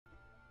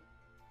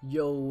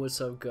Yo,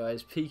 what's up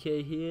guys,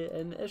 PK here,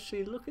 and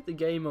actually look at the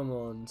game I'm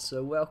on.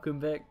 So welcome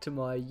back to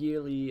my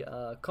yearly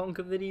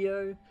Conquer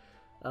video.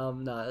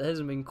 No, it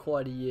hasn't been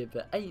quite a year,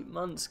 but 8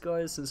 months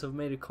guys since I've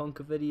made a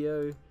Conquer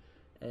video.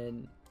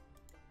 And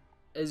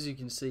as you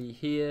can see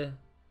here,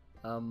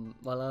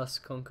 my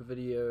last Conquer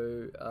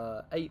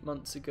video 8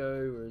 months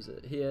ago, where is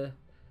it, here,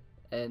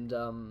 and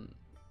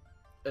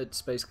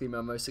it's basically my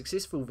most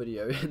successful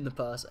video in the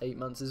past 8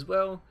 months as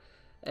well.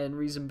 And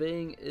reason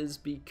being is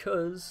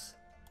because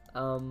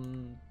all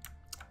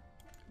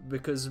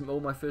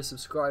my first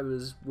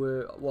subscribers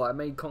were, well, I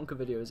made Conquer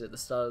videos at the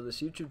start of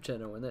this YouTube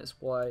channel, and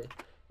that's why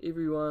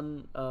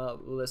everyone,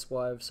 well, that's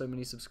why I have so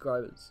many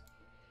subscribers.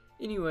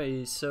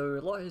 Anyway, so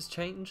a lot has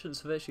changed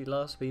since I've actually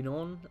last been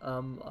on.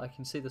 I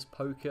can see this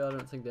poker, I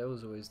don't think that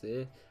was always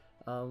there.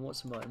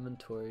 What's in my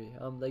inventory?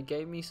 They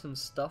gave me some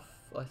stuff,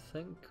 I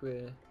think,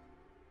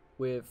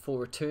 where for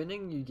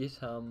returning you get,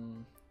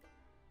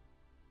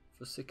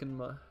 for second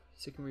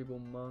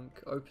reborn monk,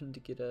 open to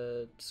get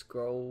a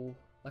scroll.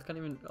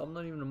 I'm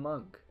not even a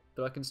monk,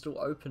 but I can still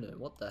open it.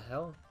 What the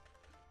hell?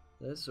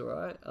 That's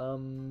alright.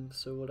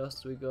 So what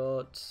else do we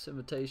got?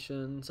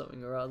 Invitation,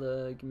 something or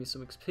other. Give me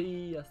some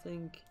XP, I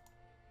think.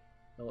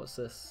 Oh, what's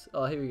this?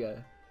 Oh, here we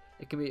go.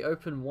 It can be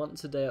opened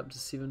once a day up to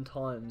 7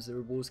 times. The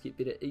rewards get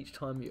better each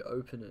time you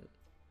open it.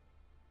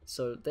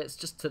 So that's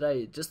just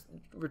today. Just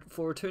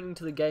for returning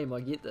to the game,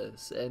 I get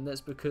this, and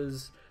that's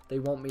because they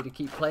want me to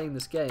keep playing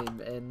this game.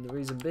 And the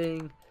reason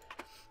being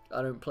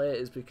I don't play it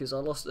is because I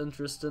lost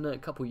interest in it a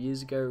couple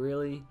years ago,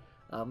 really.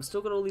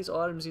 Still got all these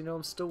items, you know.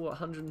 I'm still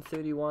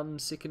 131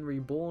 second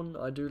reborn.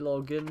 I do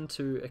log in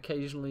to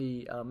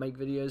occasionally make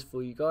videos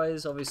for you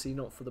guys, obviously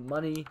not for the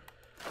money,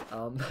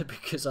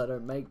 because I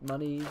don't make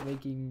money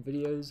making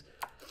videos.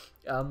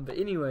 But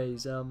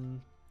anyways,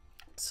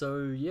 so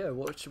yeah,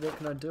 what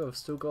can I do? I've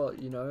still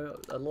got, you know,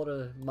 a lot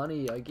of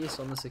money, I guess,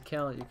 on this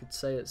account. You could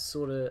say it's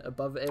sort of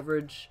above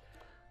average.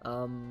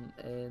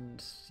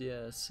 And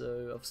yeah,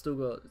 so I've still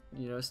got,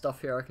 you know, stuff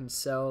here I can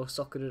sell,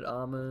 socketed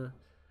armor,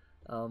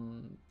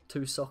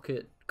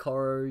 2-socket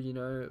Koro, you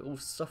know, all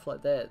stuff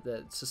like that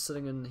that's just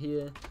sitting in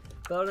here.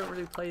 But I don't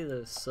really play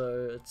this,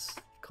 so it's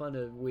kind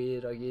of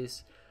weird, I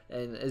guess.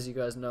 And as you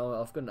guys know,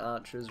 I've got an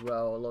archer as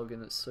well. I'll log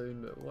in it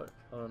soon, but what?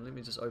 Hold on, let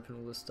me just open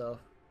all this stuff.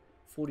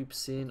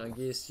 40%, I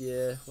guess.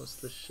 Yeah, what's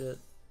this shit?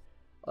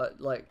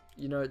 Like,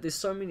 you know, there's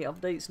so many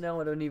updates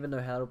now, I don't even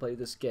know how to play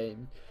this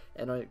game,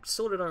 and I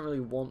sort of don't really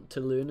want to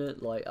learn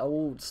it. Like, I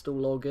will still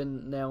log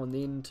in now and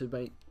then to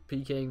make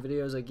PKing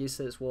videos. I guess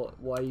that's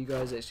why you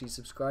guys actually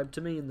subscribe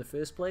to me in the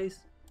first place.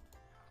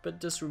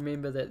 But just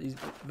remember that these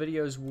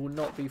videos will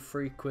not be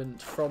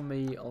frequent from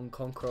me on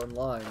Conquer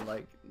Online,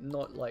 like,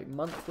 not like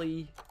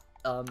monthly.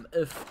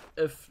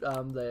 If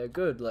they are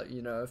good, like,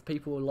 you know, if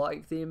people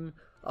like them,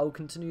 I'll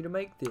continue to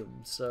make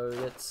them. So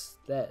that's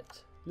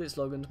that. Let's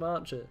log into my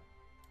archer.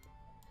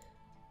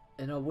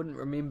 And I wouldn't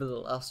remember the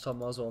last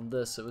time I was on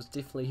this. It was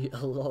definitely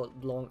a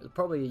lot long,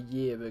 probably a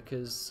year,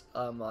 because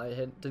I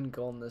didn't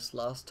go on this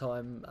last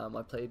time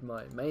I played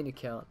my main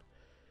account.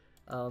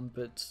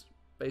 But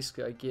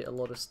basically I get a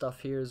lot of stuff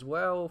here as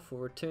well for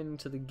returning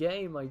to the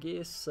game, I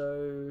guess.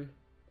 So,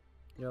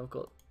 you know, I've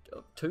got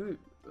two,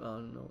 I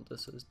don't know what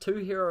this is, 2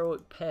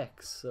 heroic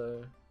packs.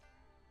 So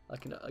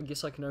I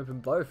guess I can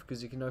open both,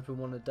 because you can open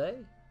one a day.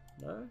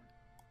 No?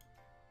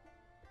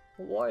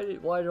 Why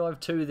do I have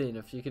 2 then,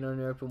 if you can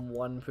only open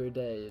 1 per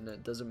day, and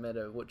it doesn't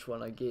matter which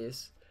one, I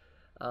guess.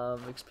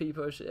 XP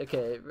potion,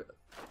 okay,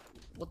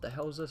 what the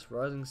hell is this,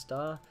 Rising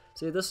Star?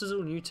 See, this is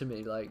all new to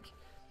me. Like,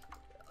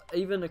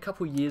 even a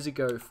couple years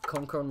ago,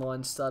 Conquer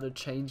Online started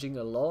changing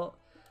a lot.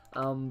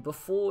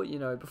 Before, you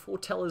know, before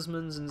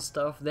talismans and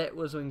stuff, that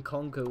was when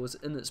Conquer was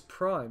in its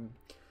prime.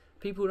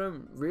 People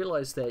don't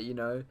realize that, you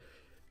know.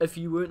 If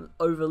you weren't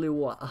over level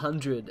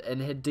 100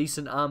 and had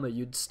decent armor,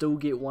 you'd still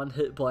get one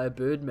hit by a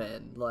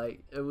Birdman.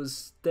 Like, that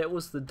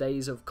was the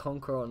days of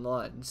Conquer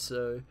Online.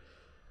 So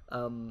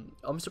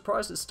I'm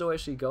surprised it's still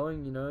actually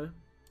going, you know.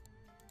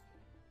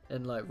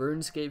 And like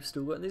RuneScape's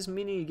still going. There's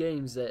many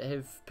games that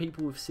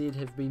people have said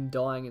have been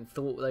dying and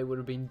thought they would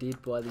have been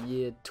dead by the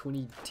year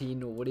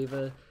 2010 or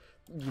whatever.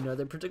 You know,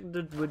 they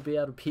predicted would be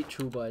out of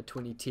petrol by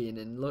 2010,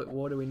 and look,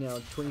 what are we now,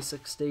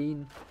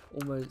 2016,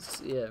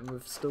 almost, yeah, and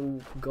we've still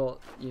got,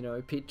 you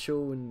know,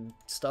 petrol and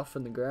stuff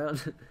in the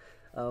ground,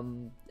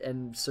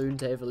 and soon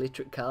to have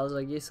electric cars,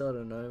 I guess. I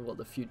don't know what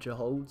the future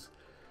holds.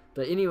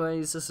 But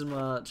anyways, this is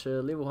my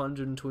archer, level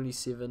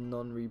 127,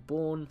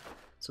 non-reborn,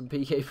 some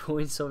PK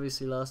points,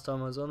 obviously last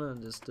time I was on it,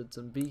 and just did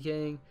some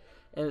PKing,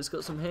 and it's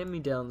got some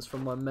hand-me-downs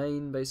from my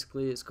main.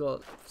 Basically, it's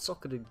got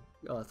socketed,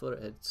 oh, I thought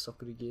it had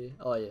socketed gear,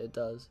 oh yeah, it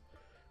does.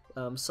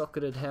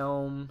 Socketed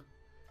helm,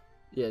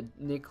 yeah,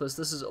 necklace.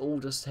 This is all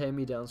just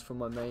hand-me-downs from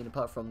my main,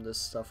 apart from this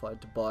stuff I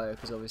had to buy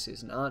because obviously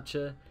it's an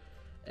archer,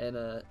 and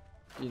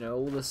you know,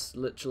 all this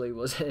literally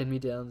was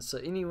hand-me-downs. So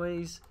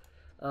anyways,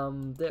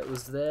 that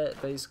was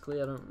that. Basically,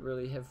 I don't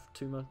really have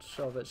too much.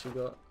 I've actually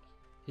got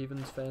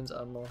Heaven's Fans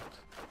unlocked.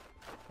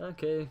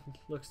 Okay,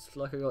 looks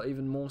like I got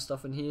even more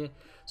stuff in here.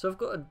 So I've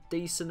got a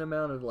decent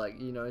amount of like,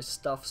 you know,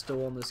 stuff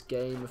still on this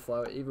game if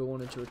I ever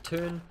wanted to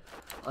return.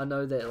 I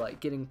know that like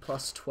getting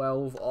plus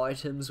 12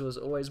 items was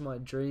always my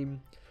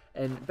dream.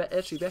 And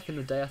actually back in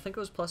the day, I think it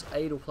was plus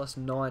 8 or plus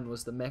 9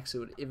 was the max it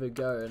would ever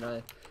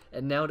go.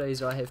 And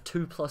nowadays I have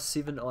 2 plus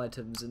 7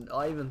 items, and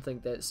I even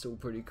think that's still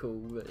pretty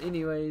cool. But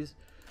anyways,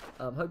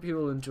 hope you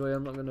all enjoy.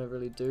 I'm not going to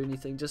really do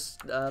anything.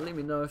 Just let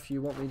me know if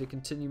you want me to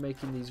continue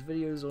making these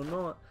videos or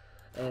not.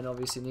 And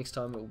obviously next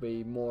time it will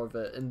be more of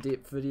an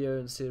in-depth video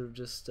instead of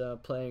just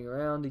playing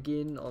around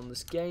again on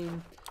this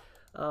game.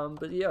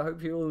 But yeah, I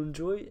hope you all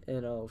enjoy,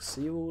 and I'll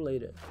see you all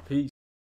later. Peace.